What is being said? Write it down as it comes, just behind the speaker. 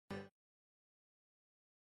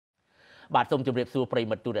បាទសូមជម្រាបសួរប្រិយ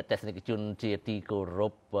មិត្តទូរទស្សនិកជនជាទីគោរ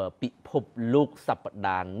ពពិភពលោកសប្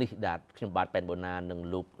តាហ៍នេះបាទខ្ញុំបាទប៉ែនបូណានិង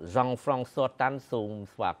លោកហ្សង់ហ្វ្រង់សតតាន់សូម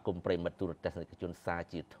ស្វាគមន៍ប្រិយមិត្តទូរទស្សនិកជនសា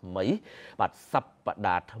ជាថ្មីបាទសប្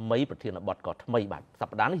តាហ៍ថ្មីប្រធានបទក៏ថ្មីបាទស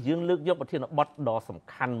ប្តាហ៍នេះយើងលើកយកប្រធានបទដ៏សំ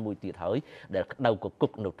ខាន់មួយទៀតហើយដែលក្តៅកគុ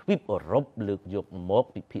កនៅទ្វីបអឺរ៉ុបលើកយកមក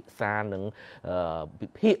ពិភាក្សានិងវិ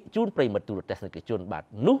ភាគជូនប្រិយមិត្តទូរទស្សនិកជនបាទ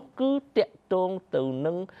នោះគឺតាក់ទងទៅ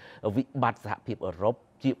នឹងវិបត្តិសហភាពអឺរ៉ុប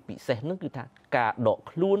ជាពិសេសនោះគឺថាការដក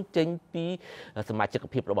ខ្លួនចេញពីសមាជិក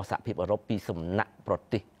ភាពរបស់សហភាពអឺរ៉ុបពីសំណាក់ប្រ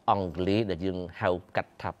ទេសអង់គ្លេសដែលយើងហៅកា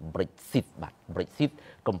ត់ថា Brexit បាទ Brexit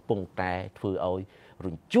កំពុងតែធ្វើឲ្យរ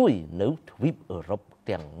ញ្ជួយនៅទ្វីបអឺរ៉ុប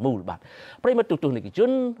ទាំងមូលបាទប្រិយមិត្តទស្សនិកជ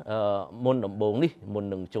នមុនដំបូងនេះមុន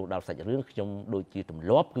នឹងចូលដល់សាច់រឿងខ្ញុំដូចជាទម្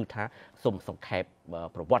លាប់គឺថាសូមសង្ខេប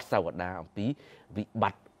ប្រវត្តិសាវតាអំពីវិប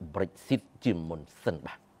ត្តិ Brexit ជាមុនសិន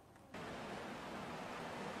បាទ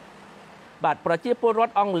ប្រជាពលរ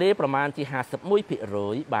ដ្ឋអង់គ្លេសប្រមាណជា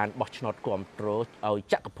 51% បានបោះឆ្នោតគាំទ្រឲ្យ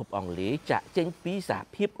ចក្រភពអង់គ្លេសចាកចេញពីសហ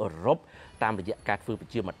ភាពអឺរ៉ុបតាមរយៈការធ្វើប្រ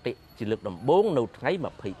ជាមតិជាលើកដំបូងនៅថ្ងៃ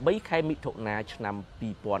23ខែមិថុនាឆ្នាំ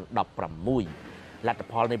2016លទ្ធ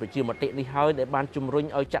ផលនៃប្រជាមតិនេះហើយដែលបានជំរុញ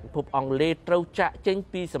ឲ្យចក្រភពអង់គ្លេសត្រូវចាកចេញ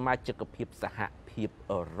ពីសមាជិកភាពសហភាព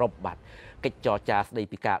អឺរ៉ុបបាទកិច្ចចរចាស្ដី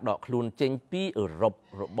ពីការដកខ្លួនចេញពីអឺរ៉ុប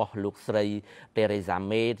របស់លោកស្រី Theresa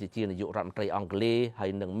May ជានាយករដ្ឋមន្ត្រីអង់គ្លេសហើ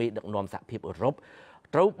យនិងមេដឹកនាំសហភាពអឺរ៉ុប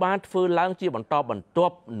ត្រូវបានធ្វើឡើងជាបន្តបន្ទា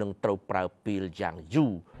ប់និងត្រូវប្រើពេលយ៉ាងយូ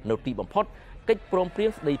រនៅទីបំផុតកិច្ចព្រមព្រៀង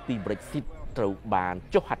ស្ដីពី Brexit ត្រូវបាន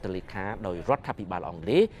ចុះហត្ថលេខាដោយរដ្ឋាភិបាលអង់គ្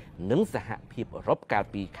លេសនិងសហភាពអឺរ៉ុបកាល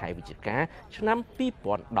ពីខែវិច្ឆិកាឆ្នាំ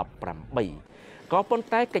2018ក៏ប៉ុន្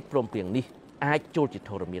តែកិច្ចព្រមព្រៀងនេះអាចចូលជា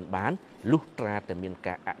ធរមានបានលុះត្រាតែមាន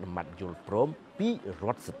ការអនុម័តយល់ព្រមពីរ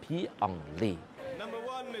ដ្ឋសភាអង់គ្លេស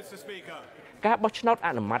ការបោះឆ្នោតអ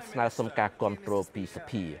នុម័តស្នើសុំការគាំទ្រពីស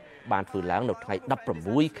ភាបានធ្វើឡើងនៅថ្ងៃ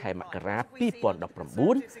16ខែមករា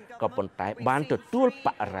2019ក៏ប៉ុន្តែបានទទួលប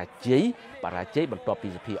រាជ័យបន្ទាប់ពី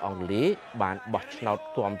សភាអង់គ្លេសបានបោះឆ្នោត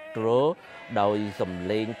គាំទ្រដោយសម្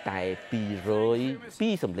លេងតែ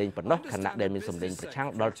202សម្លេងប៉ុណ្ណោះខណៈដែលមានសម្លេងប្រឆាំង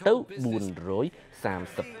ដល់ទៅ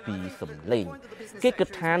432សម្លេងគេគិត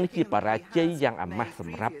ថានេះជាបរាជ័យយ៉ាងអាម៉ាស់ស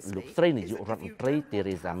ម្រាប់លោកស្រីនាយករដ្ឋមន្ត្រី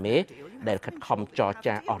Theresa May ដែលខិតខំចរ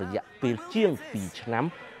ចាអស់រយៈពេលជាង2ឆ្នាំ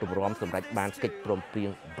ទម្រាំសម្រាប់បានកិច្ចព្រមព្រៀង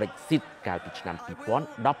Brexit កាលពីឆ្នាំ2018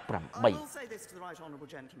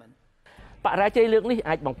បរាជ័យលើកនេះ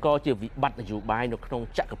អាចបង្កជាវិបត្តិនយោបាយនៅក្នុង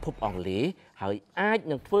ចក្រភពអង់គ្លេសហើយអាច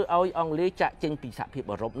នឹងធ្វើឲ្យអង់គ្លេសចាកចេញពីសហភាព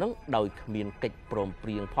អឺរ៉ុបនឹងដោយគ្មានកិច្ចព្រមព្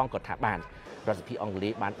រៀងផងក៏ថាបានរដ្ឋសភាអង់គ្លេ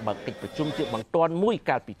សបានបើកកិច្ចប្រជុំជាបន្ទាន់មួយ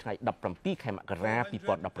កាលពីថ្ងៃ17ខែមករា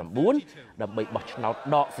2019ដើម្បីបោះឆ្នោត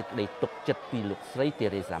ដកសេចក្តីទុកចិត្តពីលោកស្រី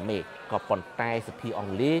Theresa May ក៏ប៉ុន្តែសភាអ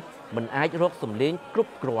ង់គ្លេសមិនអាចរកសម្លេងគ្រ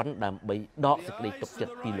ប់គ្រាន់ដើម្បីដកសេចក្តីទុកចិ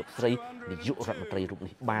ត្តពីលោកស្រីនាយករដ្ឋមន្ត្រីរូប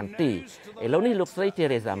នេះបានទេឥឡូវនេះលោកស្រី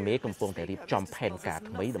Theresa May កំពុងតែរៀបចំផែនការ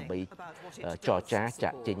ថ្មីដើម្បីចរចាចា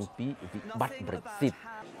ក់ចេញពីវិបត្តិ Brexit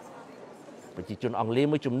ប្រជាជនអង់គ្លេស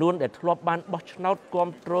មួយចំនួនដែលធ្លាប់បានបោះឆ្នោតគាំ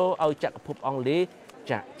ទ្រឲ្យចក្រភពអង់គ្លេស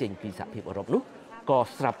ចាក់ចេញពីសហភាពអឺរ៉ុបនោះក៏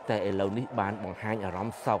ស្រាប់តែឥឡូវនេះបានបង្ហាញអារម្ម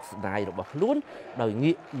ណ៍សោកស្ដាយរបស់ខ្លួនដោយ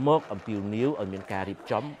ងាកមកអំពាវនាវឲ្យមានការរៀប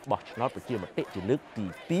ចំបោះឆ្នោតប្រជាមតិជាលើកទី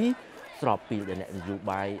2ស្របពេលដែលអ្នកនយោ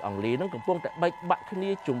បាយអង់គ្លេសនឹងកំពុងតែបែកបាក់គ្នា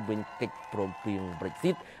ជុំវិញកិច្ចព្រមព្រៀង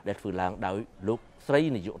Brexit ដែលធ្វើឡើងដោយលោកស្រី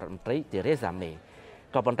នាយករដ្ឋមន្ត្រី Theresa May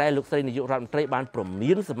ក៏ប៉ុន្តែលោកស្រីនាយករដ្ឋមន្ត្រីបានព្រ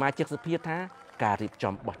មានសមាជិកសភាថាការរៀប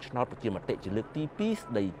ចំបោះឆ្នោតប្រជាមតិជាលើកទី2ស្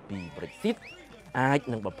ដីពី Brexit អាច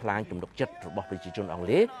នឹងបំផ្លាញទំនុកចិត្តរបស់ប្រជាជនអង់គ្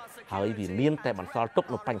លេសហើយវាមានតែបន្សល់ទុក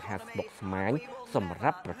នូវបញ្ហាស្មុគស្មាញសម្រា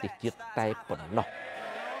ប់ប្រទេសជាតិតែប៉ុណ្ណោះ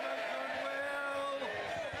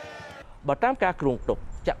បើតាមការគ្រោងទុក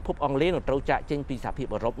ចក្រភពអង់គ្លេសនឹងត្រូវចាកចេញពីសហភាព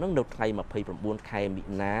អឺរ៉ុបនឹងនៅថ្ងៃ29ខែមិ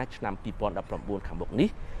និនាឆ្នាំ2019ខាងមុខនេះ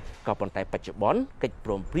ក៏ប៉ុន្តែបច្ចុប្បន្នកិច្ចព្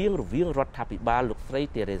រមព្រៀងរវាងរដ្ឋាភិបាលលោកស្រី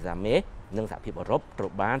Theresa May និងសហភាពអឺរ៉ុបត្រូ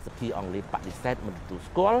វបានសភាអង់គ្លេសបដិសេធមិនទទួល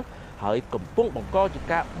ស្គាល់ហើយកំពុងបង្កជា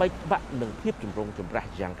ការបែកបាក់និងភាពចម្រូងចម្រាស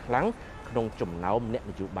យ៉ាងខ្លាំងក្នុងចំណោមអ្នក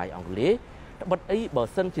នយោបាយអង់គ្លេសត្បិតអីបើ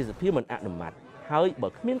សិនជាសភាមិនអនុម័តហើយបើ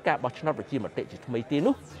គ្មានការបោះឆ្នោតប្រជាមតិជាថ្មីទេ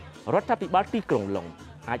នោះរដ្ឋាភិបាលទីក្រុងឡុង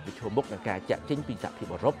អាចប្រឈមមុខនឹងការចាក់ចេញពីសហភាព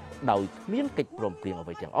អឺរ៉ុបដោយគ្មានកិច្ចព្រមព្រៀងអ្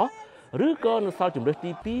វីទាំងអស់ឬក៏នៅសល់ជំរើស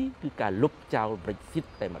ទី2គឺការលុបចោល Brexit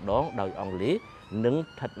តែម្ដងដោយអង់គ្លេសនឹង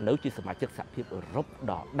ស្ថិតនៅជាសមាជិកសហភាពអឺរ៉ុប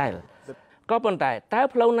ដដែលក៏ប៉ុន្តែតើ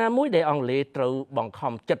ផ្លូវណាមួយដែលអង់គ្លេសត្រូវបង្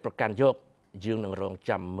ខំចិត្តប្រកាន់យកយើងនឹងរង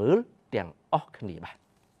ចាំមើលទាំងអស់គ្នាបាទ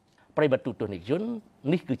ប្រិយមិត្តទូទស្សនិកជន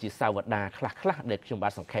នេះគឺជាសាវតាខ្លះដែលខ្ញុំបា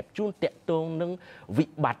នសង្ខេបជូនតាក់ទងនឹងវិ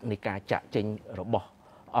បត្តិនៃការចាក់ចេញរបស់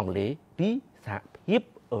អង់គ្លេសពីសហភាព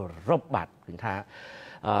អឺរ៉ុបបាទគឺថា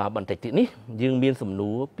បន្តិចទៀតនេះយើងមានសំ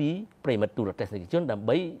ណួរពីប្រិយមិត្តទូរទស្សនិកជនដើម្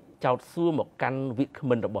បី ចោតសួរមកកាន់វិក្កា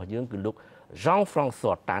មិនរបស់យើងគឺលោក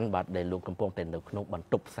Jean-François Tan បាទដែលលោកកំពុងតែនៅក្នុងបន្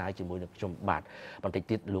ទប់ផ្សាយជាមួយនឹងខ្ញុំបាទបន្តិច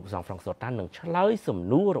ទៀតលោក Jean-François Tan នឹងឆ្លើយសំ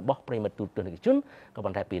ណួររបស់ប្រិយមិត្តទូរទស្សនិកជនក៏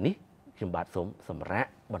ប៉ុន្តែពេលនេះខ្ញុំបាទសូមសម្រាក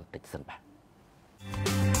បន្តិចសិនបាទ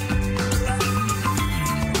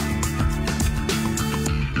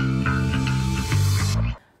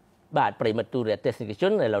បាទប្រិយមិត្តទូរទស្សនិកជ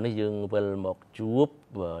នឥឡូវនេះយើងវិលមកជួប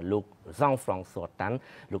លោក Jean-François Tan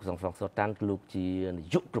លោក Jean-François Tan លោកជានា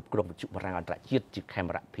យកគ្រប់គ្រងវិទ្យុបារាំងអន្តរជាតិជាខេម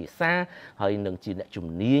រៈភាសាហើយនឹងជាអ្នកជំ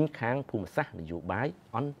នាញខាងភូមិសាស្ត្រនយោបាយ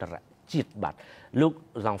អន្តរជាតិបាទលោក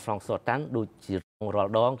Jean-François Tan ដូចជារា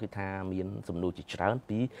ល់ដងគឺថាមានសំណួរជាច្រើន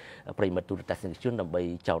ពីប្រិយមិត្តទូរទស្សនិកជនដើម្បី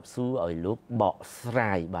ចោទសួរឲ្យលោកបកស្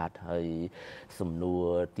រាយបាទហើយសំណួរ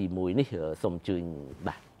ទី1នេះសូមអញ្ជើញ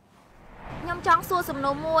បាទខ្ញុំចង់សួរសំ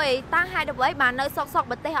ណួរមួយតើហេតុអ្វីបាននៅសុក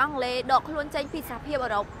ប្រទេសអង់គ្លេសដកខ្លួនចេញពីសហភាពអឺ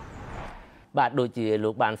រ៉ុបបាទដូចជាលោ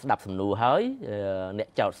កបានស្ដាប់សំណួរហើយអ្នក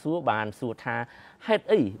ចោទសួរបានសួរថាហេតុ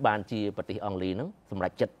អីបានជាប្រទេសអង់គ្លេសហ្នឹងសម្រា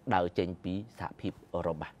ប់ចិត្តដើរចេញពីសហភាពអឺ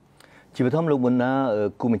រ៉ុបបាទជាបឋមលោកមុនណា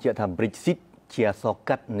គូបញ្ជាក់ថា Brexit ជាអក្សរ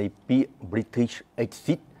កាត់នៃពាក្យ British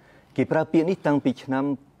Exit គេប្រើពាក្យនេះតាំងពីឆ្នាំ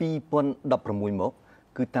2016មក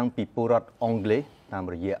គឺតាំងពីពលរដ្ឋអង់គ្លេសតាម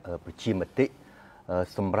រយៈប្រជាមតិ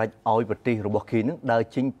សម្រាប់ឲ្យប្រទេសរបស់គេនឹងដើរ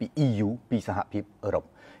ចេញពី EU ពីសហភាពអឺរ៉ុប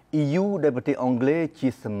EU ដែលប្រទេសអង់គ្លេសជា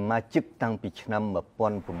សមាជិកតាំងពីឆ្នាំ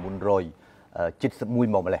1971មក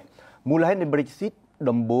ម្លេះមូលហេតុនៃ Brexit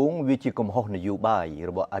ដំបូងវាជាកំហុសនយោបាយ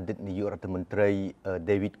របស់អតីតនាយករដ្ឋមន្ត្រី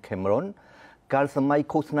David Cameron កាលសម័យ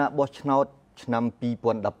ឃោសនាបោះឆ្នោតឆ្នាំ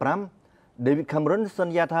2015 David Cameron ស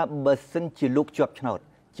ន្យាថាបើសិនជាលោកជាប់ឆ្នោត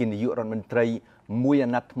ជានាយករដ្ឋមន្ត្រីមួយអា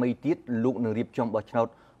ណត្តិថ្មីទៀតលោកនឹងរៀបចំបោះឆ្នោត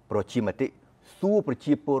ប្រជាមតិសួរប្រ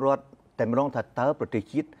ជាពលរដ្ឋតែម្ដងថាតើប្រទេស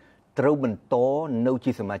ជាតិត្រូវបន្តនៅ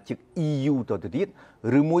ជាសមាជិក EU តទៅទៀត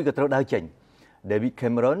ឬមួយក៏ត្រូវដើរចេញ David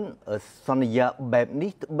Cameron សន្យាបែប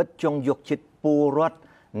នេះត្បិតចង់យកចិត្តពលរដ្ឋ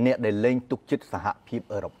អ្នកដែលលែងទុកចិត្តសហភាព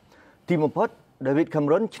អឺរ៉ុបទីបំផុត David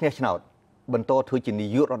Cameron ឈ្នះឆ្នោតបន្តធ្វើជានា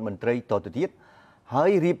យករដ្ឋមន្ត្រីតទៅទៀតហើ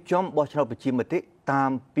យរៀបចំបោះឆ្នោតប្រជាមតិតា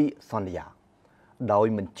មពាក្យសន្យាដោយ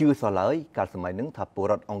មិនជឿសោះឡើយកាលសម័យហ្នឹងថាពល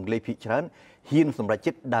រដ្ឋអង់គ្លេសភាគច្រើនហ៊ានសម្រេច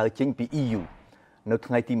ចិត្តដើរចេញពី EU នៅ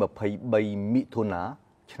ថ្ងៃទី23មិថុនា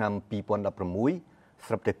ឆ្នាំ2016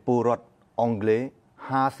ស្រាប់តែពលរដ្ឋអង់គ្លេស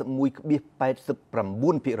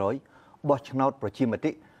 51.89% បោះឆ្នោតប្រជាម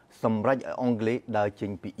តិសម្រេចឲ្យអង់គ្លេសដើរចេញ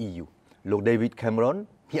ពី EU លោក David Cameron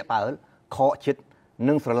ភ្ញាក់ផ្អើលខកចិត្ត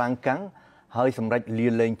និងស្រឡាំងកាំងហើយសម្រេចលា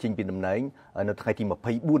លែងចេញពីតំណែងនៅថ្ងៃទី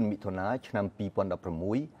24មិថុនាឆ្នាំ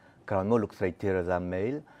2016ក្រោយមកលោកស្រី Theresa May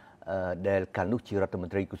ដែលកាលនោះជារដ្ឋម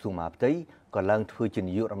ន្ត្រីក្រសួងមហាផ្ទៃក៏ឡើងធ្វើជា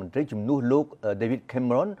នាយករដ្ឋមន្ត្រីជំនួសលោក David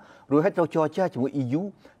Cameron រួចហើយត្រូវចរចាជាមួយ EU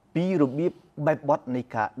ពីរបៀបបែបបទនៃ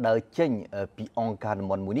ការដើរចេញពីអង្គការតំ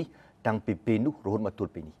បន់មួយនេះតាំងពីពេលនោះរហូតមកទ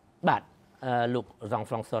ល់ពេលនេះបាទលោក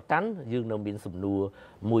Jean-François Tan យើងនៅមានសំណួរ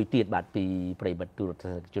មួយទៀតបាទពីប្រិយមិត្តទូរទស្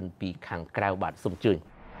សនិកជនពីខាងក្រៅបាទសូមអញ្ជើញ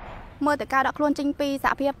មើលទៅការដកខ្លួនចេញពីស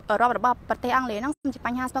ហភាពអឺរ៉ុបរបស់ប្រទេសអង់គ្លេសហ្នឹងជាប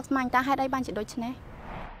ញ្ហាស្មុគស្មាញតើហេតុអីបានជាដូច្នេះ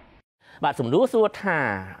បាទសំណួរសួរថា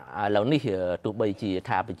ឥឡូវនេះទោះបីជា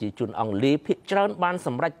ថាប្រជាជនអង់គ្លេសភាគច្រើនបានស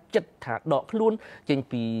ម្រេចចិត្តថាដកខ្លួនចេញ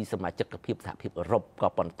ពីសមាជិកភាពសហភាពអឺរ៉ុបក៏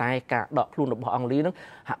ប៉ុន្តែការដកខ្លួនរបស់អង់គ្លេសហ្នឹង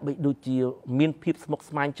ហាក់បីដូចជាមានភាពស្មុគ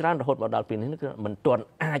ស្មាញច្រើនរហូតមកដល់ពេលនេះគឺមិនទាន់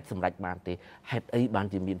អាចសម្រេចបានទេហេតុអីបាន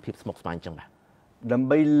ជាមានភាពស្មុគស្មាញចឹងបាទដើម្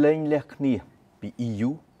បីលែងលះគ្នាពី EU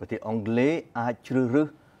ប្រទេសអង់គ្លេសអាចជ្រើសរើស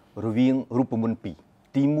រវាងរូបមន្តពីរ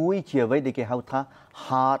ទី1ជាអ្វីដែលគេហៅថា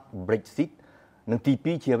hard Brexit និងទី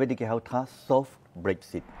2ជាអ្វីដែលគេហៅថា soft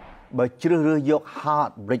Brexit បើជ្រើសរើសយក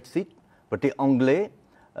hard Brexit ប្រទេសអង់គ្លេស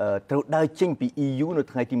ត្រូវដើរចេញពី EU នៅ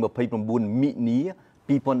ថ្ងៃទី29មិនិនា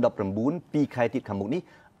2019 2ខែទៀតខាងមុខនេះ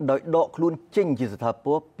ដោយដកខ្លួនចេញជាស្ថាព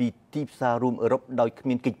រពីទីផ្សាររួមអឺរ៉ុបដោយគ្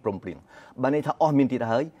មានកិច្ចព្រមព្រៀងបានន័យថាអស់មានទៀត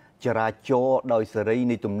ហើយចរាចរណ៍ដោយសេរី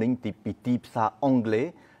នៃទំនិញពីទីផ្សារអង់គ្លេស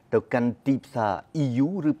ទៅកាន់ទីផ្សារ EU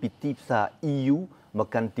ឬពីទីផ្សារ EU មក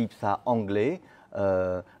កាន់ទីផ្សារអង់គ្លេស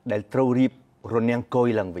ដែលត្រូវរៀបរនាំងកយ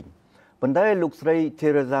ឡើងវិញប៉ុន្តែលោកស្រី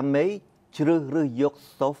Theresa May ជ្រើសរើសយក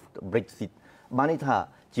soft Brexit បានន័យថា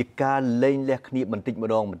ជាការលែងលះគ្នាបន្តិចម្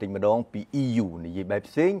ដងពី EU និយាយបែប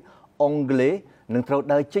ផ្សេងអង់គ្លេសនឹងត្រូវ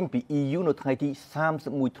ដើរចេញពី EU នៅថ្ងៃទី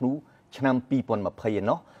31ធ្នូឆ្នាំ2020ឯ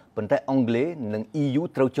ណោះប៉ុន្តែអង់គ្លេសនិង EU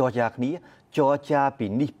ត្រូវចរចាគ្នាចរចាពី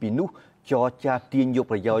នេះពីនោះចរចាទាញយក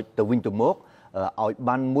ប្រយោជន៍ទៅវិញទៅមកឲ្យ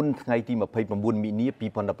បានមុនថ្ងៃទី29មិនិនា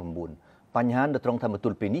2019បញ្ហានៅត្រង់ថាមកទ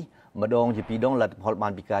ល់ពេលនេះម្ដងជាពីរដងលទ្ធផលបា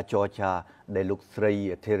នពីការចរចាដែលលោកស្រី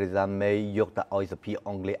Theresa May យកទៅឲ្យសភាអ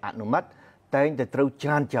ង់គ្លេសអនុម័តតែងតែត្រូវច្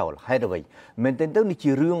រានចោលហេតុអ្វីមែនទែនទៅនេះ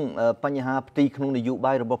ជារឿងបញ្ហាផ្ទៃក្នុងនយោ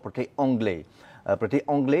បាយរបស់ប្រទេសអង់គ្លេស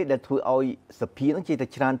ដែលធ្វើឲ្យសភានឹងជាតែ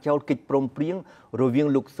ច្រានចោលកិច្ចព្រមព្រៀងរវាង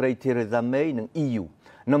លោកស្រី Theresa May និង EU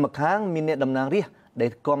នៅម្ខាងមានអ្នកតំណាងរាស្ត្រដែ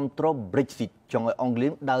លគ្រប់គ្រង Brexit ចង់ឲ្យអង់គ្លេ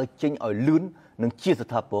សដើរចេញឲ្យលឿននិងជាស្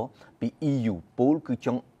ថាពរពី EU ពលគឺច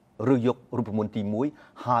ង់រើសយករូបមន្តទី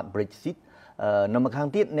1 hard Brexit នៅម្ខាង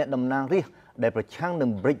ទៀតអ្នកតំណាងរាស្ត្រដែលប្រឆាំងនឹង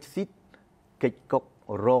Brexit កិច្ចកុក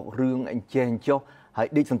រករឿងអញ្ចេះអញ្ចោះហើយ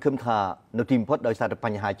ដេកសង្ឃឹមថានៅទីបំផុតដោយសារតែប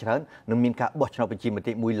ញ្ហាច្រើននឹងមានការបោះឆ្នោតប្រជាម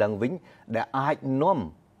តិមួយឡើងវិញដែលអាចនាំ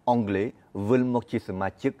អង់គ្លេសវិលមកជាសមា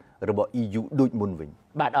ជិករបស់ EU ដូចមុនវិញ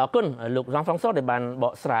បាទអរគុណលោករងហ្វ្រង់សដែលបានប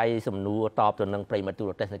កស្រាយសំណួរតបទៅនឹងប្រិយមិត្តទូ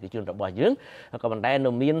រទស្សនិកជនរបស់យើងក៏ប៉ុន្តែនៅ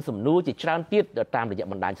មានសំណួរជាច្រើនទៀតតាមរយៈ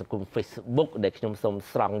បណ្ដាញសង្គម Facebook ដែលខ្ញុំសូម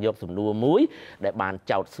ស្រង់យកសំណួរមួយដែលបាន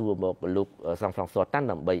ចោទសួរមកលោករងហ្វ្រង់សតាម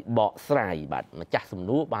ដើម្បីបកស្រាយបាទម្ចាស់សំ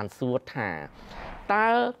ណួរបានសួរថាតើ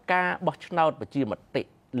ការបោះឆ្នោតប្រជាមតិ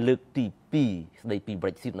លើកទី2ស្ដីពី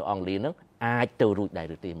Brexit នៅអង់គ្លេសនឹងអាចទៅរួចដែរ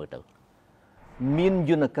ឬទេមើលទៅមាន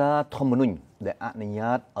យន្តការធម្មនុញ្ញដែលអនុញ្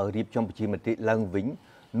ញាតឲ្យរៀបចំប្រជាមតិឡើងវិញ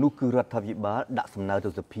នោះគឺរដ្ឋាភិបាលដាក់សំណើទៅ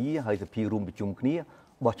សភាហើយសភារួមប្រជុំគ្នា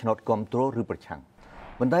បោះឆ្នោតគ្រប់គ្រងឬប្រឆាំង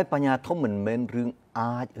ប៉ុន្តែបញ្ហាធំមិនមែនរឿង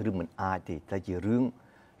អាចឬមិនអាចទេតែជារឿង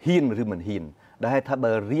ហ៊ានឬមិនហ៊ានដែលថា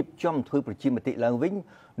បើរៀបចំធ្វើប្រជាមតិឡើងវិញ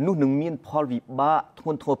នោះនឹងមានផលវិបាកធ្ង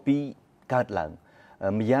ន់ធ្ងរពីរកើតឡើង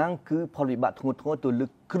ម្យ៉ាងគឺផលវិបាកធ្ងន់ធ្ងរទៅលើ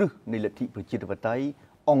គ្រឹះនៃលទ្ធិប្រជាធិបតេយ្យ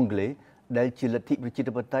អង់គ្លេសដែលជាលទ្ធិប្រជា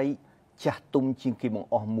ធិបតេយ្យចាស់ទុំជាងគេបង្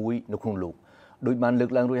អស់មួយនៅក្នុងលោកដោយបានលើ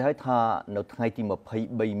កឡើងរួចហើយថានៅថ្ងៃទី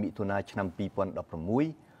23មិថុនាឆ្នាំ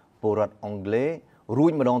2016ពលរដ្ឋអង់គ្លេសរួ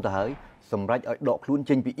ចម្ដងទៅហើយសម្រេចឲ្យដកខ្លួន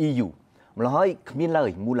ចេញពី EU ម្ល៉េះហើយគ្មានឡើយ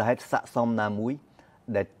មូលហេតុស័ក្តិសមណាមួយ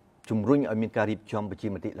ដែលជំរុញឲ្យមានការរៀបចំប្រជា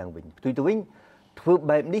មតិឡើងវិញផ្ទុយទៅវិញធ្វើ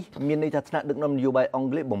បែបនេះមានន័យថាថ្នាក់ដឹកនាំនយោបាយអង់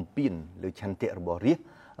គ្លេសបំពានលើឆន្ទៈរបស់រាស្ត្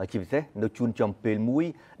រជាពិសេសនៅជួនចំពេលមួយ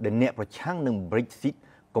ដែលអ្នកប្រឆាំងនឹង Brexit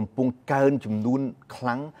កំពុងកើនចំនួនខ្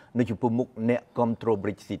លាំងនៅចំពោះមុខអ្នកគ្រប់គ្រង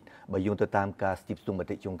Brexit បើយោងទៅតាមការស្ទាបស្ទង់ម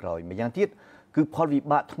តិចុងក្រោយម្យ៉ាងទៀតគឺផលវិ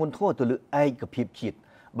បាកធ្ងន់ធ្ងរទៅលើឯកភាពជាតិ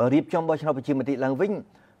បើរៀបចំបោះឆ្នោតប្រជាមតិឡើងវិញ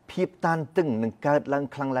ភាពតានតឹងនឹងកើតឡើង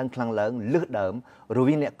ខ្លាំងឡើងលើសដើមរ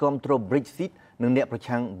វាងអ្នកគ្រប់គ្រង Brexit និងអ្នកប្រ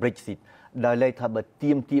ឆាំង Brexit ដោយឡែកថាបើ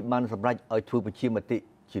ទៀមទាបានសម្រេចឲ្យធ្វើប្រជាមតិ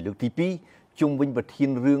ជាលើកទី2ជុំវិញប្រ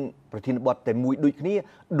ធានបទតែមួយដូចគ្នា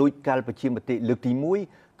ដោយកាលប្រជាមតិលើកទី1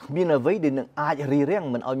គ្មានអ្វីដែលនឹងអាចរារាំង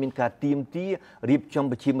មិនឲ្យមានការទៀមទារៀបចំ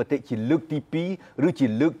ប្រជាមតិជាលើកទី2ឬជា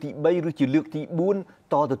លើកទី3ឬជាលើកទី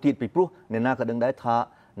4តទៅទៀតពីព្រោះអ្នកណាក៏ដឹងដែរថា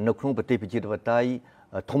នៅក្នុងប្រទេសប្រជាធិបតេយ្យ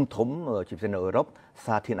ធំជាពិសេសនៅអឺរ៉ុប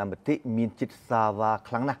សាធារណមតិមានចិត្តសាវ៉ា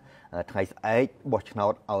ខ្លាំងណាស់ថ្ងៃស្អែកបោះឆ្នោ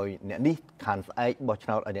តឲ្យអ្នកនេះខានស្អែកបោះឆ្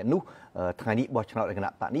នោតឲ្យអ្នកនោះថ្ងៃនេះបោះឆ្នោតឲ្យគ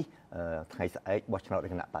ណៈបកនេះថ្ងៃស្អែកបោះឆ្នោតឲ្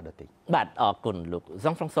យគណៈបកដទៃបាទអរគុណលោកស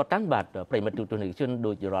ង្ឃសតាំងបាទប្រិមិត្តទូរទស្សនិកជន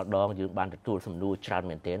ដូចរាល់ដងយើងបានទទួលសំណួរច្រើន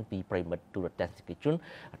មែនទែនពីប្រិមិត្តទូរទស្សនិកជន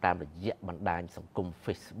តាមរយៈបណ្ដាញសង្គម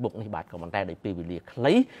Facebook នេះបាទក៏ប៉ុន្តែដោយពេលវេលាខ្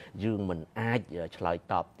លីយើងមិនអាចឆ្លើយ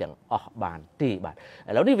តបទាំងអស់បានទេបាទឥ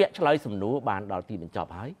ឡូវនេះវគ្គឆ្លើយសំណួរបានដល់ទីបញ្ចប់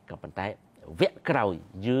ហើយក៏ប៉ុន្តែវគ្គក្រោយ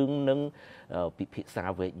យើងនឹងពិភាក្សា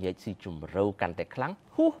វែកញែកស៊ីជម្រៅកាន់តែខ្លាំង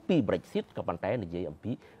ហួសពី Brexit ក៏ប៉ុន្តែនិយាយអំ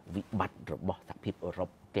ពីវិបត្តិរបស់សហភាពអឺរ៉ុប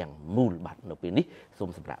ទាំងមូលបាទនៅពេលនេះសូម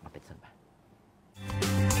សម្រាប់បន្តិចសិនបា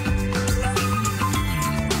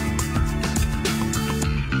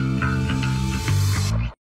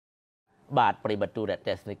ទប្រិយមិត្តទូរទ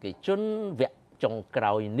ស្សនិកជនវគ្គចុងក្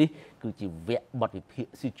រោយនេះគឺជាវគ្គបទវិភាគ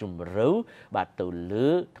ស៊ីជម្រៅបាទទៅលើ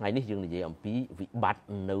ថ្ងៃនេះយើងនិយាយអំពីវិបត្តិ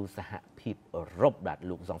នៅសហភាពអឺរ៉ុបបាទ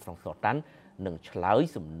លោកសង្ឃហ្វ្រង់សតាន់នឹងឆ្លើយ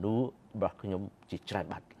សំណួររបស់ខ្ញុំជាច្រើន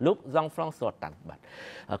បាទលោកសង្ឃហ្វ្រង់សតាន់បាទ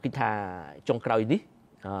គឺថាចុងក្រោយនេះ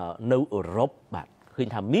នៅអឺរ៉ុបបាទឃើញ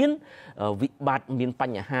ថាមានវិបត្តិមានប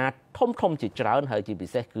ញ្ហាធំជាច្រើនហើយជាពិ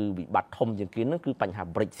សេសគឺវិបត្តិធំជាងគេហ្នឹងគឺបញ្ហា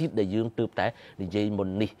Brexit ដែលយើងទើបតែនិយាយមុន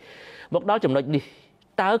នេះមកដល់ចំណុចនេះ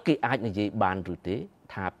តើគេអាចនិយាយបានឬទេ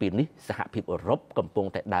ថាពេលនេះសហភាពអឺរ៉ុបកំពុង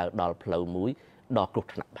តែដើរដល់ផ្លូវមួយដ៏គ្រោះ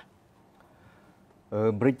ថ្នាក់បាទ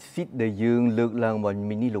Brexit ដែលយើងលើកឡើងមក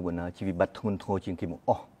មិញនេះលោកបណ្ណាជាវិបត្តិធ្ងន់ធ្ងរជាងគេមក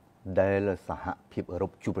អស់ដែលសហភាពអឺរ៉ុ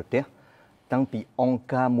បជួបប្រទះតាំងពីអង្គ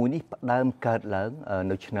ការមួយនេះផ្ដើមកើតឡើង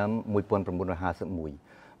នៅឆ្នាំ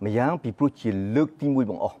1951ម្យ៉ាងពីព្រោះជាលើកទី1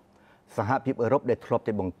បង្អស់សហភាពអឺរ៉ុបដែលធ្លាប់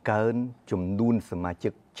តែបង្កើនចំនួនសមាជិ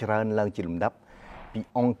កច្រើនឡើងជាលំដាប់ពី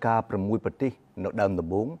អង្គការ6ប្រទេសនៅដើមដំ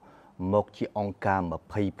បូងមកជាអង្គការ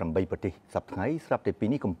28ប្រទេសសប្តាហ៍ថ្ងៃស្រាប់តែពី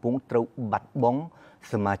នេះកំពុងត្រូវបាត់បង់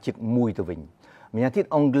សមាជិកមួយទៅវិញម្យ៉ាងទៀត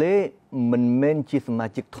អង់គ្លេសមិនមែនជាសមា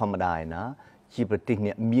ជិកធម្មតាឯណាជាប្រទេស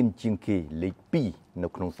អ្នកមានជាងគេលេខ2នៅ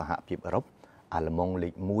ក្នុងសហភាពអឺរ៉ុបអាល្លឺម៉ង់លេ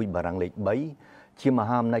ខ1បារាំងលេខ3ជាម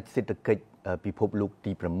ហាអំណាចសេដ្ឋកិច្ចពិភពលោក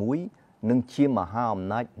ទី6និងជាមហាអំ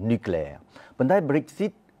ណាចនុយក្លេអ៊ែរប៉ុន្តែ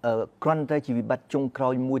Brexit គ្រាន់តែជាវិបត្តិចុងក្រោ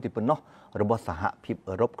យមួយទេប៉ុណ្ណោះរបស់សហភាព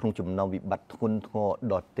អឺរ៉ុបក្នុងចំណោមវិបត្តិធ្ងន់ធ្ងរ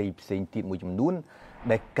ដទៃផ្សេងទៀតមួយចំនួន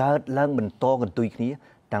ដែលកើតឡើងបន្តកន្ទុយគ្នា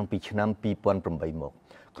តាំងពីឆ្នាំ2008មក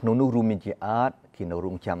ក្នុងនោះរួមមានជាគេ គេនៅរ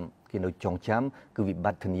ងចាំគេនៅចងចាំគឺវិប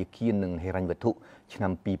ត្តិធនាគារនិងហិរញ្ញវត្ថុឆ្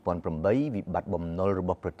នាំ2008វិបត្តិបំណុលរប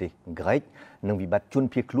ស់ប្រទេសក្រិចនិងវិបត្តិជន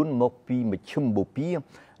ភៀសខ្លួនមកពីមជ្ឈិមបូព៌ា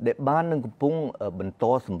ដែលបាននឹងកំពុងបន្ត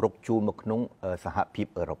សម្រុកចូលមកក្នុងសហភាព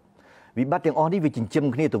អឺរ៉ុបវិបត្តិទាំងអស់នេះវាចិញ្ចឹម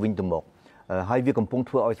គ្នាទៅវិញទៅមកហើយវាកំពុង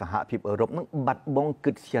ធ្វើឲ្យសហភាពអឺរ៉ុបនឹងបាត់បង់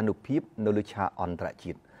កិត្យានុភាពនៅលើឆាកអន្តរ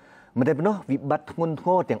ជាតិមិនតែប៉ុណ្ណោះវិបត្តិធ្ងន់ធ្ង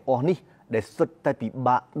រទាំងអស់នេះដែលសុទ្ធតែពិ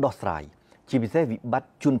បាកដោះស្រាយជាពិសេសវិបត្តិ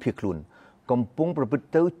ជនភៀសខ្លួនកំពុងប្រព្រឹត្ត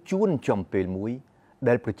ទៅជួនចំពេលមួយ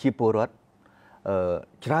ដែលប្រជាពលរដ្ឋ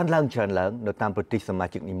ច្រើនឡើងនៅតាមប្រទេសសមា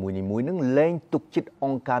ជិកនីមួយៗនឹងលែងទុកចិត្តអ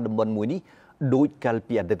ង្គការតំបន់មួយនេះដូចកាល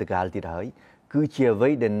ពីអតីតកាលទៀតហើយគឺជាអ្វី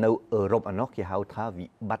ដែលនៅអឺរ៉ុបអានោះគេហៅថាវិ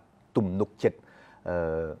បត្តិទំនុកចិត្ត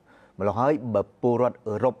ម្ល៉េះហើយបើពលរដ្ឋ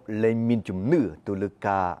អឺរ៉ុបលែងមានជំនឿទៅលើ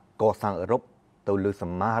ការកសាងអឺរ៉ុបទៅលើស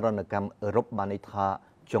មាហរណកម្មអឺរ៉ុបបានន័យថា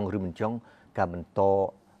ចង់ឬមិនចង់ការបន្ត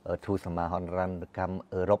ធ្វើសមាហរណកម្ម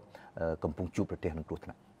អឺរ៉ុបកំពុងជួបប្រទេសនឹងគ្រោះថ្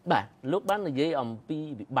នាក់បាទលោកបាននិយាយអំពី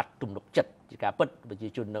វិបត្តិទំនុកចិត្តជាការពិតប្រជា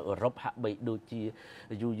ជននៅអឺរ៉ុបហាក់បីដូចជា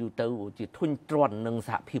យូរទៅជាធុញទ្រាន់នឹងស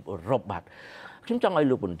ហភាពអឺរ៉ុបបាទខ្ញុំចង់ឲ្យ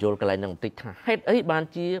លោកបញ្យល់កន្លែងហ្នឹងបន្តិចថាហេតុអីបាន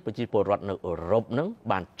ជាប្រជាពលរដ្ឋនៅអឺរ៉ុបហ្នឹង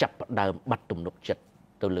បានចាប់ផ្ដើមបាត់ទំនុកចិត្ត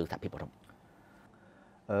ទៅលើសហភាពអឺរ៉ុប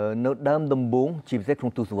នៅដើមដំបូងជាពិសេសក្នុ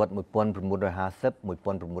ងទសវត្សរ៍1950 1960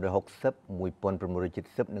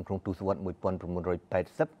 1970និងក្នុងទសវត្សរ៍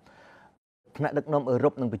1980ថ្នាក់ដឹកនាំអឺរ៉ុ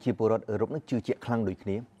បនិងប្រជាពលរដ្ឋអឺរ៉ុបនឹងជឿជាក់ខ្លាំងដូចគ្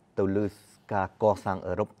នាទៅលើការកសាង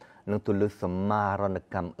អឺរ៉ុបនិងទៅលើសមាហរណ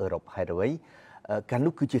កម្មអឺរ៉ុបហេតុអ្វីកាល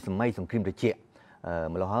នោះគឺជាសម័យសង្គ្រាមត្រជាក់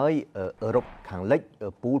ម្ល៉េះហើយអឺរ៉ុបខាងលិច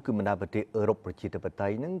ពូលគឺបណ្ដាប្រទេសអឺរ៉ុបប្រជាធិបតេ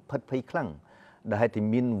យ្យនឹងផិតភ័យខ្លាំងដែលហេតុតែ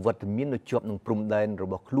មានវត្តមាននៅជាប់នឹងព្រំដែនរ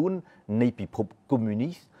បស់ខ្លួននៃពិភពកុម្មុយនី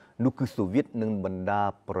សនោះគឺសូវៀតនិងបណ្ដា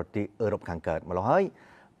ប្រទេសអឺរ៉ុបខាងកើតម្ល៉េះហើយ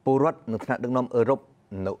ពលរដ្ឋនៅថ្នាក់ដឹកនាំអឺរ៉ុប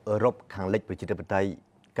នៅអឺរ៉ុបខាងលិចប្រជាធិបតេយ្យ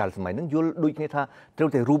កាលសម័យហ្នឹងយល់ដូចគ្នាថាត្រូវ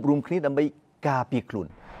តែរួបរวมគ្នាដើម្បីការពារខ្លួន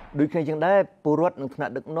ដូចគ្នាចឹងដែរពលរដ្ឋនៅថ្នា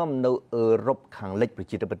ក់ដឹកនាំនៅអឺរ៉ុបខាងលិចប្រ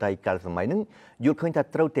ជាធិបតេយ្យកាលសម័យហ្នឹងយល់ឃើញថា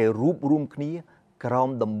ត្រូវតែរួបរวมគ្នាក្រោម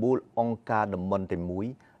ដំបូលអង្គការតំបន់តែមួយ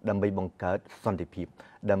ដើម្បីបង្កើតសន្តិភាព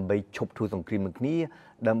ដើម្បីឈប់ធ្វើសង្គ្រាមនឹងគ្នា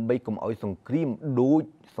ដើម្បីកុំឲ្យសង្គ្រាមដូច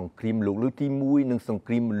សង្គ្រាមលោកលើកទី1និងសង្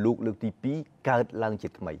គ្រាមលោកលើកទី2កើតឡើងជា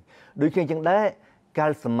ថ្មីដូចគ្នាចឹងដែរកា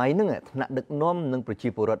លសម័យហ្នឹងថ្នាក់ដឹកនាំនិងប្រជា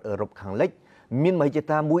ពលរដ្ឋអឺរ៉ុបខាងលិចមានមហិច្ឆ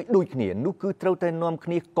តាមួយដូចគ្នានោះគឺត្រូវតែនាំគ្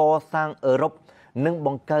នាកសាងអឺរ៉ុបនិងប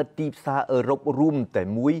ង្កើតទីផ្សារអឺរ៉ុបរួមតែ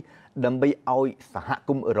មួយដើម្បីឲ្យសហគ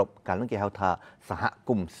មន៍អឺរ៉ុបកាលនោះគេហៅថាសហគ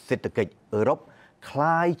មន៍សេដ្ឋកិច្ចអឺរ៉ុបค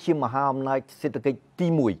ล้ายជាមហាអំណាចសេដ្ឋកិច្ចទី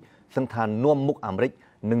1សឹងថានាំមុខអាមេរិក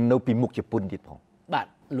និងនៅពីមុខជប៉ុនទៀតផងបាទ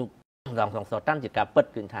លោករងសងសតាន់ជាការពិត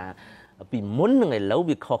គឺថាពីមុននឹងឥឡូវ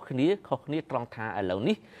វាខុសគ្នាត្រង់ថាឥឡូវ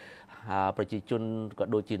នេះប្រជាជនក៏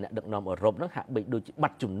ដូចជាអ្នកដឹកនាំអឺរ៉ុបហ្នឹងហាក់បីដូចជាបា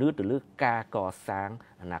ត់ជំនឿទៅលើការកសាង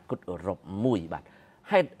អនាគតអឺរ៉ុបមួយបាទ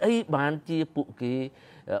ហេតុអីបានជាពួកគេ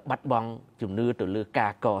បាត់បង់ជំនឿទៅលើកា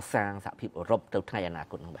រកសាងសហភាពអឺរ៉ុបទៅថ្ងៃអនា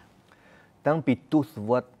គតហ្នឹងបាទតាំងពីទស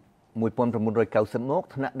វត្សរ៍1990មក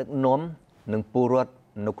ថ្នាក់ដឹកនាំនិងពលរដ្ឋ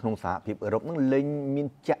នៅក្នុងសហភាពអឺរ៉ុបនឹងលែងមាន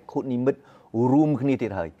ចក្ខុនិមិត្តរួមគ្នាទៀ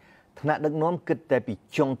តហើយថ្នាក់ដឹកនាំគិតតែពី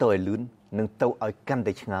ចុងទៅឲ្យលឿននិងទៅឲ្យកាន់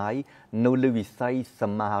តែឆ្ងាយនៅលើវិស័យស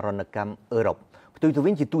មាហរណកម្មអឺរ៉ុបផ្ទុយទៅ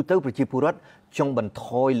វិញជាទូទៅប្រជាពលរដ្ឋចង់បន្ថ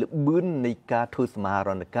យល្បឿននៃការធ្វើសមាហរ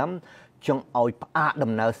ណកម្មចង់ឲ្យផ្អាក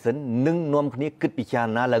ដំណើរសិននិងនាំគ្នាគិតពិចារ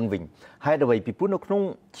ណាឡើងវិញហេតុអ្វីពីព្រោះនៅក្នុង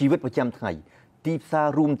ជីវិតប្រចាំថ្ងៃទីផ្សារ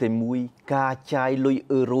រួមតែមួយការចាយលុយ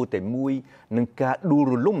អឺរ៉ូតែមួយនិងការដួល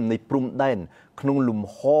រលំនៃព្រំដែនក្នុងលំ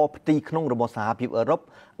ហផ្ទៃក្នុងរបស់សហភាពអឺរ៉ុប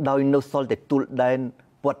ដោយនៅសល់តែទល់ដែន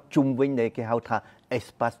ព័ទ្ធជុំវិញដែលគេហៅថា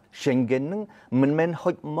Espace Schengen ហ្នឹងមិនមែន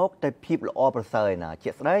ហុចមកតែភាពល្អប្រសើរឯណា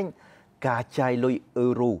ជាក់ស្ដែងការចាយលុយអឺ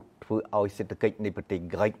រ៉ូធ្វើឲ្យសេដ្ឋកិច្ចនៃប្រទេស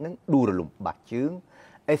ក្រិចហ្នឹងដួលរលំបាក់ជើង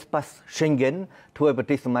Espace Schengen ធ្វើឲ្យប្រ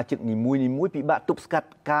ទេសសមាជិកនីមួយៗពិបាកទប់ស្កាត់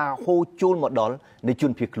ការហូរចូលមកដល់នៃជ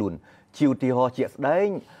នភៀសខ្លួនជាឧទាហរណ៍ជាក់ស្ដែង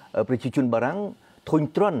ប្រជាជនបារាំងធុញ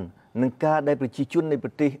ទ្រាន់នឹងការដែលប្រជាជននៃប្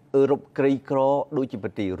រទេសអឺរ៉ុបក្រីក្រដូចជាប្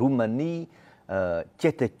រទេសរូម៉ានី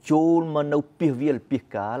ចេះតែចូលមកនៅពីសវាលពីស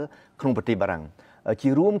កាលក្នុងប្រទេសបារាំងជា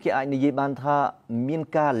រួមគេអាចនិយាយបានថាមាន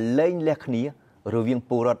ការលែងលះគ្នារវាង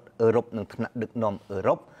ពលរដ្ឋអឺរ៉ុបនិងថ្នាក់ដឹកនាំអឺ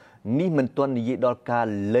រ៉ុបនេះមិនទាន់និយាយដល់ការ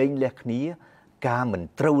លែងលះគ្នាការមិន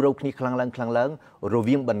ត្រូវរកគ្នាខ្លាំងឡើងរ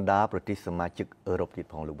វាងបណ្ដាប្រទេសសមាជិកអឺរ៉ុបទៀត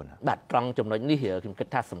ផងលោកបណ្ណាបាទត្រង់ចំណុចនេះខ្ញុំគិត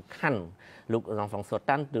ថាសំខាន់លោករងសងស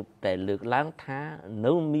តាន់ទើបតែលើកឡើងថា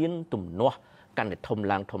នៅមានទំនាស់កាន់តែធំ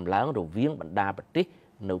ឡើងរវាងបណ្ដាប្រទេស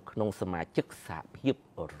នៅក្នុងសមាជិកសហភាព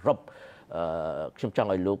អឺរ៉ុបខ្ញុំចង់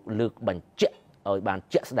ឲ្យលោកលើកបញ្ជាក់ឲ្យបាន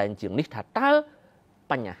ជាក់ស្ដែងជាងនេះថាតើ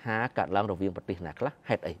បញ្ហាកើតឡើងរវាងប្រទេសណាខ្លះ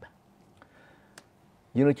ហេតុអីបាទ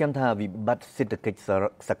យើងនឹងចាំថាវិបត្តិសេដ្ឋកិច្ច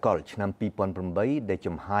សកលឆ្នាំ2008ដែល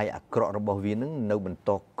ចំហាយអាក្រក់របស់វានឹងនៅបន្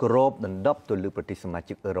តគ្របដណ្ដប់ទៅលើប្រទេសសមា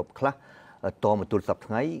ជិកអឺរ៉ុបខ្លះតមកទល់សប្តាហ៍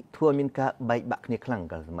ថ្ងៃធ្វើឲ្យមានការបែកបាក់គ្នាខ្លាំង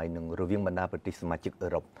កាលសម័យនឹងរវាងបណ្ដាប្រទេសសមាជិកអឺ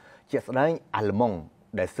រ៉ុបជាក់ស្ដែងអាល្លឺម៉ង់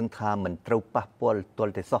ដែលសឹងថាមិនត្រូវប៉ះពាល់ទា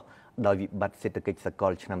ល់តែសោះដោយវិបត្តិសេដ្ឋកិច្ចសក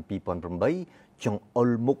លឆ្នាំ2008ចង្អុល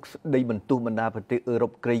មុខស្ដីបន្ទោសបណ្ដាប្រទេសអឺរ៉ុ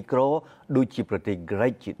បក្រីក្រដូចជាប្រទេសក្រិ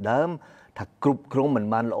កជាដើមថាគ្រប់គ្រងមិន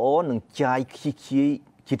បានល្អនឹងចាយខ្ជិះខ្ជាយ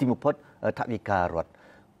ជាទីបំផុតថវិការដ្ឋ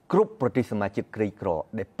គ្រប់ប្រទេសសមាជិកក្រីក្រ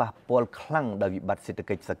ដែលប៉ះពាល់ខ្លាំងដោយវិបត្តិសេដ្ឋ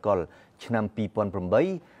កិច្ចសកលឆ្នាំ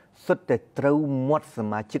2008សុទ្ធតែត្រូវមាត់ស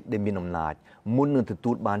មាជិកដែលមានអំណាចមុននឹងទ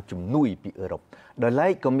ទួលបានជំនួយពីអឺរ៉ុបដោយឡែ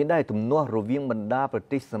កក៏មានដែរទំនាស់រវាងបណ្ដាប្រ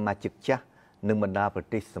ទេសសមាជិកចាស់និងបណ្ដាប្រ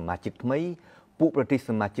ទេសសមាជិកថ្មីពួកប្រទេស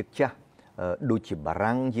សមាជិកចាស់ដូចជាបា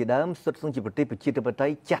រាំងជាដើមសុទ្ធសឹងជាប្រទេសប្រជាធិបតេ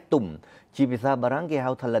យ្យចាស់ទុំជាភាសាបារាំងគេ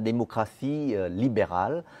ហៅថា la démocratie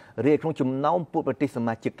libérale រីឯក្នុងចំណោមពួកប្រទេសស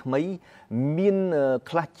មាជិកថ្មីមាន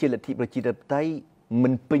ខ្លះជាលទ្ធិប្រជាធិបតេយ្យមិ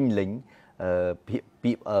នពេញលេញ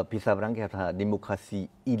ភាសាបារាំងគេហៅថា démocratie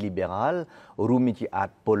illibérale រួមមានជាអាច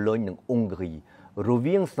ប៉ូឡូញនិងអ៊ុងគ្រីរ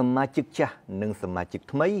វាងសមាជិកចាស់និងសមាជិក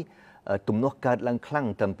ថ្មីទំនាស់កើតឡើងខ្លាំង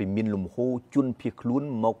តាំងពីមានលំហូរជនភៀសខ្លួន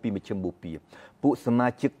មកពីមជ្ឈមបូព៌ាពួកសមា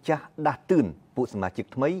ជិកចាស់ដាស់តឿនពួកសមាជិក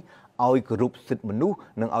ថ្មីឲ្យគោរពសិទ្ធិមនុស្ស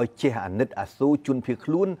និងឲ្យចេះអាណិតអាសូរជនភៀស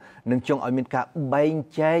ខ្លួននិងចង់ឲ្យមានការបែង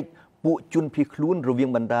ចែកពួកជនភៀសខ្លួនរវាង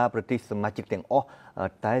បណ្ដាប្រទេសសមាជិកទាំងអស់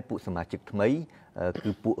តែពួកសមាជិកថ្មី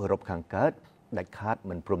គឺពួកអឺរ៉ុបខាងកើតដាច់ខាត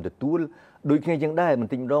មិនព្រមទទួលដូចគ្នាយ៉ាងដែរប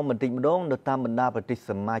ន្តិចម្ដងនៅតាមបណ្ដាប្រទេស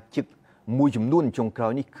សមាជិកមួយចំនួនចុងក្រោ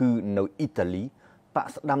យនេះគឺនៅអ៊ីតាលីបក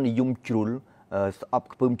ស្ដាំនិយមជ្រុលស្អប់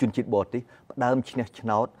ខ្ពើមជនជាតិបរទេសផ្ដើមឈ្នះឆ្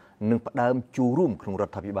នោតនិងផ្ដើមចូលរួមក្នុងរ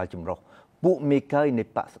ដ្ឋាភិបាលចម្រុះពួកមេកាយនៃ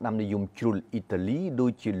បកស្ដាំនិយមជ្រុលអ៊ីតាលីដូ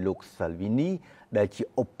ចជាលោក Salvini ដែលជា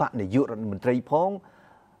ឧបនាយករដ្ឋមន្ត្រីផង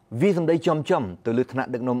វាសម្ដីចំទៅលើថ្នាក់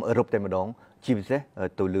ដឹកនាំអឺរ៉ុបតែម្ដងជាពិសេស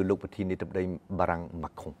ទៅលើលោកប្រធានាធិបតីបារាំង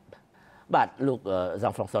ម៉ាខុងបាទលោកហ្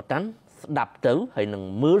សាំងហ្វ្រង់សតាន់ស្ដាប់ទៅហើយនឹង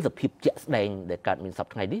មើលសភាពជាក់ស្ដែងដែលកើតមានសប្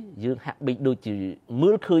តាហ៍ថ្ងៃនេះយើងហាក់បីដូចជាមើ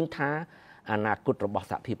លឃើញថាអនាគតរបស់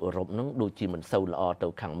សហភាពអឺរ៉ុបនឹងដូចជាមិនសូវល្អទៅ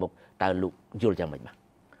ខាងមុខតើលោកយល់យ៉ាងម៉េចបាទ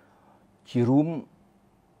ជារួម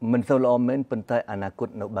មិនសូវល្អមែនប៉ុន្តែអនាគត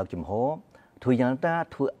នៅបើកចំហធ្វើយ៉ាងណា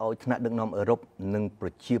ធ្វើឲ្យថ្នាក់ដឹកនាំអឺរ៉ុបនិងប្រ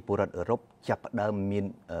ជាពលរដ្ឋអឺរ៉ុបចាប់ផ្ដើមមាន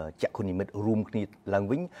ចក្ខុនិមិត្តរួមគ្នាឡើង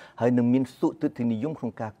វិញហើយនឹងមានសុទិដ្ឋិនិយមក្នុ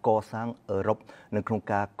ងការកសាងអឺរ៉ុបនិងក្នុង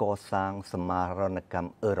ការកសាងសមាហរណកម្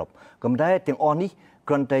មអឺរ៉ុបក៏ប៉ុន្តែទាំងអស់នេះ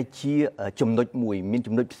គ្រាន់តែជាចំណុចមួយមាន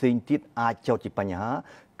ចំណុចផ្សេងទៀតអាចចោទជាបញ្ហា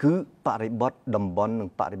គឺបរិបទតំបន់និង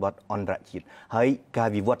បរិបទអន្តរជាតិហើយការ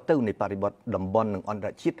វិវត្តទៅនៃបរិបទតំបន់និងអន្តរ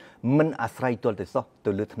ជាតិមិនអាស្រ័យទាល់តែសោះ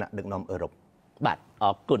ទៅលើថ្នាក់ដឹកនាំអឺរ៉ុបបាទអ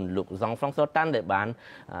រគុណលោកហ្សង់ហ្វ្រង់សតាន់ដែលបាន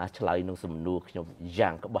ឆ្លើយនឹងសំណួរខ្ញុំយ៉ា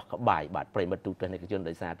ងក្បោះក្បាយបាទប្រិមត្តទូទស្សនិកជន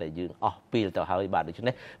ដោយសារតែយើងអស់ពេលទៅហើយបាទដូច្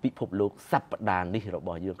នេះពិភពលោកសប្តាហ៍នេះរប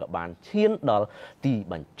ស់យើងក៏បានឈានដល់ទី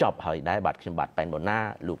បញ្ចប់ហើយដែរបាទខ្ញុំបាទប៉ែនបូណា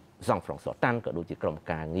លោកហ្សង់ហ្វ្រង់សតាន់ក៏ដូចជាក្រុម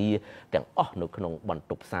ការងារទាំងអស់នៅក្នុងបន្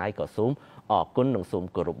ទប់ផ្សាយក៏សូមអរគុណនិងសូម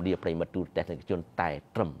គោរពលាប្រិមត្តទូទស្សនិកជនតែ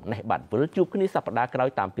ត្រឹមនេះបាទវិលជួបគ្នាសប្តាហ៍ក្រោយ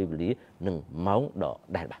តាមពេលវេលានិងម៉ោងដ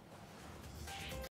ដែលបាទ